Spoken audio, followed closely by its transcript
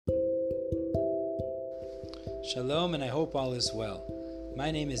Shalom, and I hope all is well.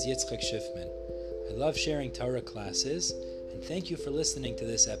 My name is Yitzchak Schiffman. I love sharing Torah classes, and thank you for listening to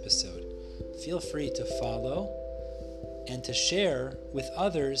this episode. Feel free to follow and to share with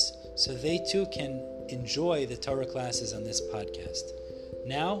others so they too can enjoy the Torah classes on this podcast.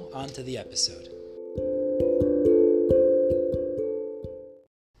 Now, on to the episode.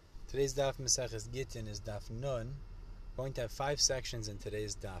 Today's daf Maseches Gittin is daf Nun. We're going to have 5 sections in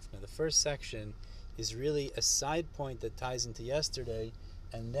today's daf. Now, the first section is really a side point that ties into yesterday,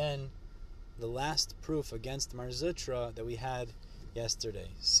 and then the last proof against Mar Zutra that we had yesterday.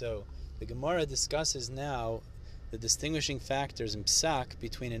 So the Gemara discusses now the distinguishing factors in psak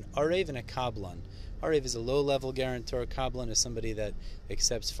between an areiv and a kablan. Areiv is a low-level guarantor. Kablan is somebody that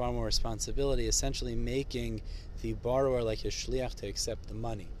accepts far more responsibility, essentially making the borrower like his shliach to accept the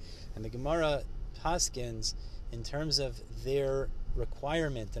money. And the Gemara paskins in terms of their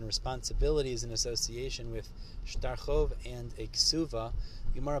requirement and responsibilities in association with shtar, chov, and a kesuva.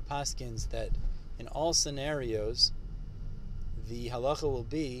 Gemara paskins that in all scenarios the halacha will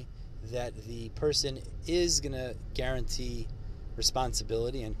be that the person is going to guarantee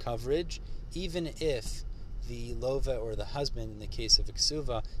responsibility and coverage even if the lova or the husband, in the case of a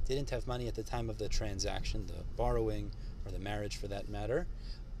kesuva, didn't have money at the time of the transaction, the borrowing or the marriage for that matter,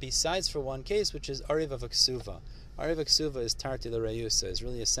 besides for one case, which is areiv of a kesuva. Areiv of kesuva is tarti l'reyusa, is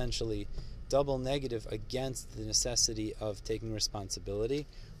really essentially double negative against the necessity of taking responsibility.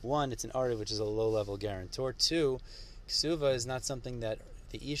 One, it's an areiv, which is a low-level guarantor. Two, kesuva is not something that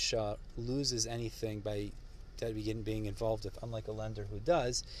the isha loses anything by being involved with, unlike a lender who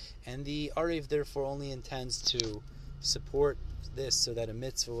does. And the areiv therefore only intends to support this so that a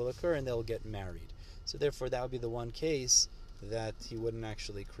mitzvah will occur and they'll get married. So therefore that would be the one case that he wouldn't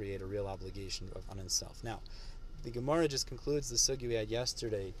actually create a real obligation on himself. Now, the Gemara just concludes the sugi we had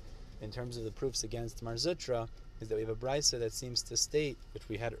yesterday in terms of the proofs against Mar Zutra, is that we have a brisa that seems to state, which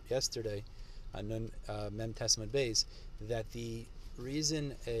we had yesterday, Mem Tesmad Beis, that the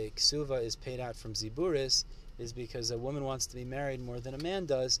reason a kesuva is paid out from ziburis is because a woman wants to be married more than a man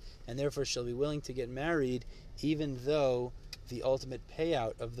does, and therefore she'll be willing to get married even though the ultimate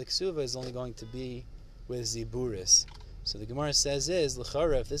payout of the kesuva is only going to be with ziburis. So the Gemara says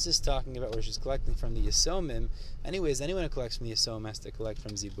l'chara, if this is talking about where she's collecting from the yesomim, anyways, anyone who collects from the yesomim has to collect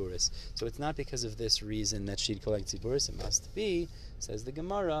from ziburis. So it's not because of this reason that she'd collect ziburis. It must be, says the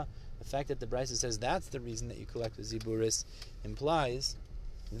Gemara, the fact that the brisa says that's the reason that you collect with ziburis implies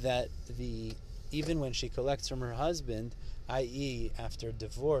that even when she collects from her husband, i.e. after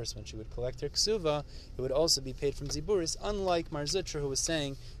divorce, when she would collect her kesuva, it would also be paid from ziburis, unlike Mar Zutra, who was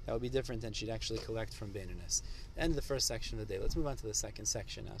saying that would be different and she'd actually collect from beininus. End of the first section of the day. Let's move on to the second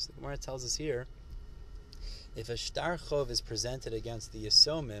section now. So the Gemara tells us here, if a shtar chov is presented against the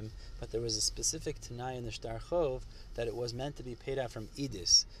yesomim, but there was a specific tanai in the shtar chov that it was meant to be paid out from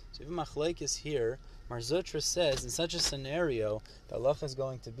idis. So even machlokes here, Mar Zutra says in such a scenario, the halacha is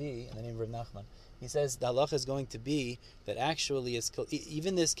going to be, in the name of Rav Nachman, he says the halacha is going to be that actually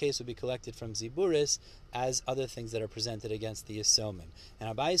even this case would be collected from ziburis as other things that are presented against the yesomim.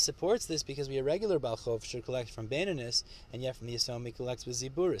 And Abai supports this because we a regular Baal Chov should collect from beininus, and yet from the yesomim he collects with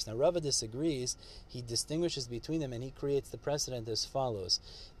ziburis. Now Rava disagrees. He distinguishes between them, and he creates the precedent as follows.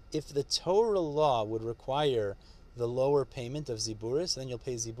 If the Torah law would require the lower payment of ziburis, then you'll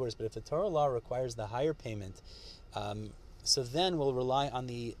pay ziburis. But if the Torah law requires the higher payment, so then we'll rely on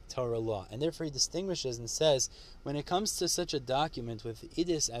the Torah law. And therefore he distinguishes and says, when it comes to such a document with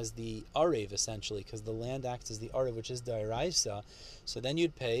idis as the areiv, essentially, because the land acts as the areiv, which is the areiv, so then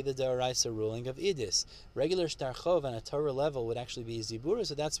you'd pay the areiv ruling of idis. Regular shtar chov on a Torah level would actually be ziburis,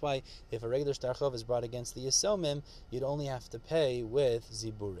 so that's why if a regular shtar chov is brought against the yesomim, you'd only have to pay with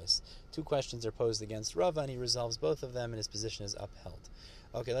ziburis. 2 questions are posed against Rava, and he resolves both of them, and his position is upheld.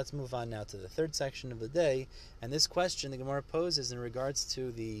 Okay, let's move on now to the third section of the day. And this question the Gemara poses in regards to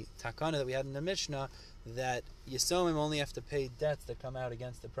the takana that we had in the Mishnah, that yesomim only have to pay debts that come out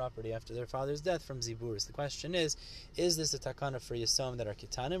against the property after their father's death from ziburis. The question is this a takana for yesomim that are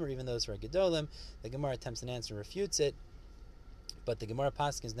ketanim, or even those who are gedolim? The Gemara attempts an answer and refutes it. But the Gemara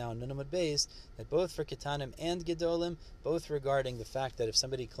paskins now in Nunamud Beis that both for ketanim and gedolim, both regarding the fact that if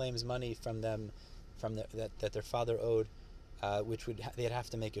somebody claims money from them, that their father owed, they'd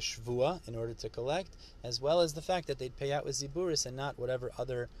have to make a shvua in order to collect, as well as the fact that they'd pay out with ziburis and not whatever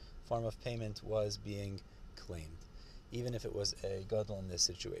other form of payment was being claimed, even if it was a gadol in this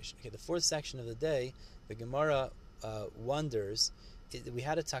situation. Okay, the fourth section of the day, the Gemara wonders, we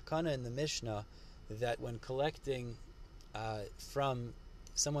had a takana in the Mishnah that when collecting from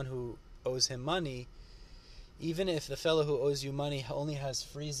someone who owes him money, even if the fellow who owes you money only has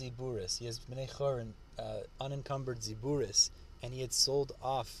free ziburis, he has b'nei chorin, unencumbered ziburis, and he had sold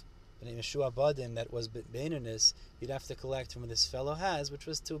off b'nei mishuabadim that was beinonus, you'd have to collect from what this fellow has, which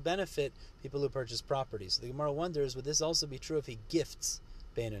was to benefit people who purchase property. So the Gemara wonders, would this also be true if he gifts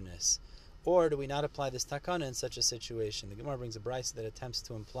beinonus? Or do we not apply this takana in such a situation? The Gemara brings a brisa that attempts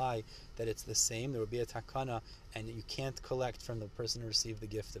to imply that it's the same. There would be a takana, and you can't collect from the person who received the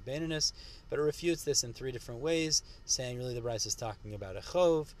gift of beinonus, but it refutes this in three different ways, saying really the brisa is talking about a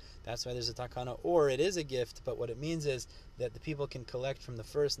chov, that's why there's a takana, or it is a gift, but what it means is that the people can collect from the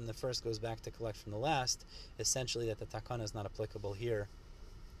first, and the first goes back to collect from the last, essentially that the takana is not applicable here,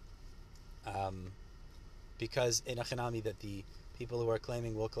 because in achinami that the people who are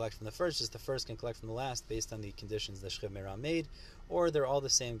claiming will collect from the first, just the first can collect from the last based on the conditions the shchiv merah made, or they're all the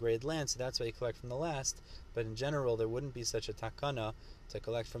same grade land, so that's why you collect from the last. But in general, there wouldn't be such a takana to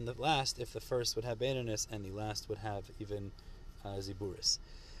collect from the last if the first would have beinonus and the last would have even ziburis.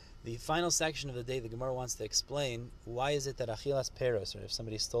 The final section of the day, the Gemara wants to explain why is it that achilas peiros, or if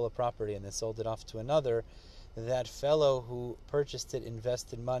somebody stole a property and then sold it off to another, that fellow who purchased it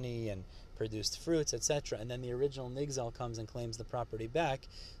invested money and produced fruits, etc., and then the original nigzal comes and claims the property back.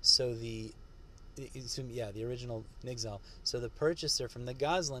 So the original nigzal. So the purchaser from the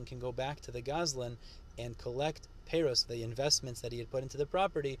gazlan can go back to the gazlan and collect peiros, the investments that he had put into the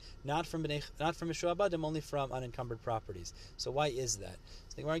property, not from mishuabadim, only from unencumbered properties. So why is that?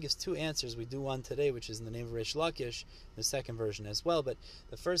 So the Gemara gives two answers. We do one today, which is in the name of Reish Lakish, the second version as well. But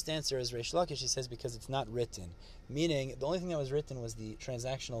the first answer is Reish Lakish. He says because it's not written, meaning the only thing that was written was the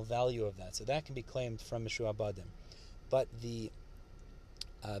transactional value of that. So that can be claimed from mishuabadim, but the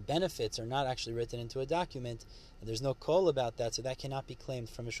benefits are not actually written into a document, and there's no call about that, so that cannot be claimed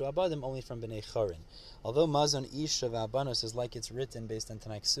from mishuabadim, only from b'nei chorin. Although mazon isha v'abanos is like it's written based on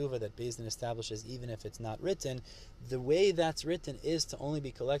kesuva that Beis Din establishes, even if it's not written, the way that's written is to only be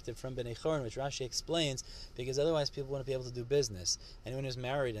collected from b'nei chorin, which Rashi explains, because otherwise people wouldn't be able to do business. Anyone who's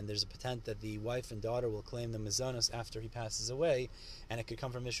married and there's a potential that the wife and daughter will claim the mazonos after he passes away, and it could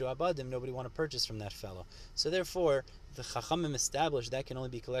come from mishuabadim, nobody want to purchase from that fellow. So therefore, the Chachamim established that can only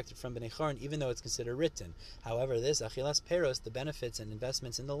be collected from b'nei chorin, even though it's considered written. However, this achilas peiros, the benefits and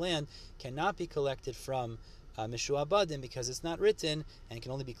investments in the land, cannot be collected from mishuabadim because it's not written and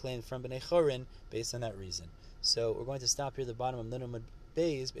can only be claimed from b'nei chorin based on that reason. So we're going to stop here at the bottom of Linamud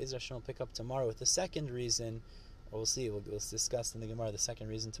Beis. Beis Hashem will pick up tomorrow with the second reason, or we'll see. We'll discuss in the Gemara the second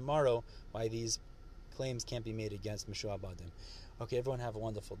reason tomorrow why these claims can't be made against mishuabadim. Okay, everyone have a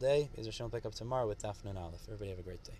wonderful day. Beis Hashem will pick up tomorrow with Daf Nun Aleph. Everybody have a great day.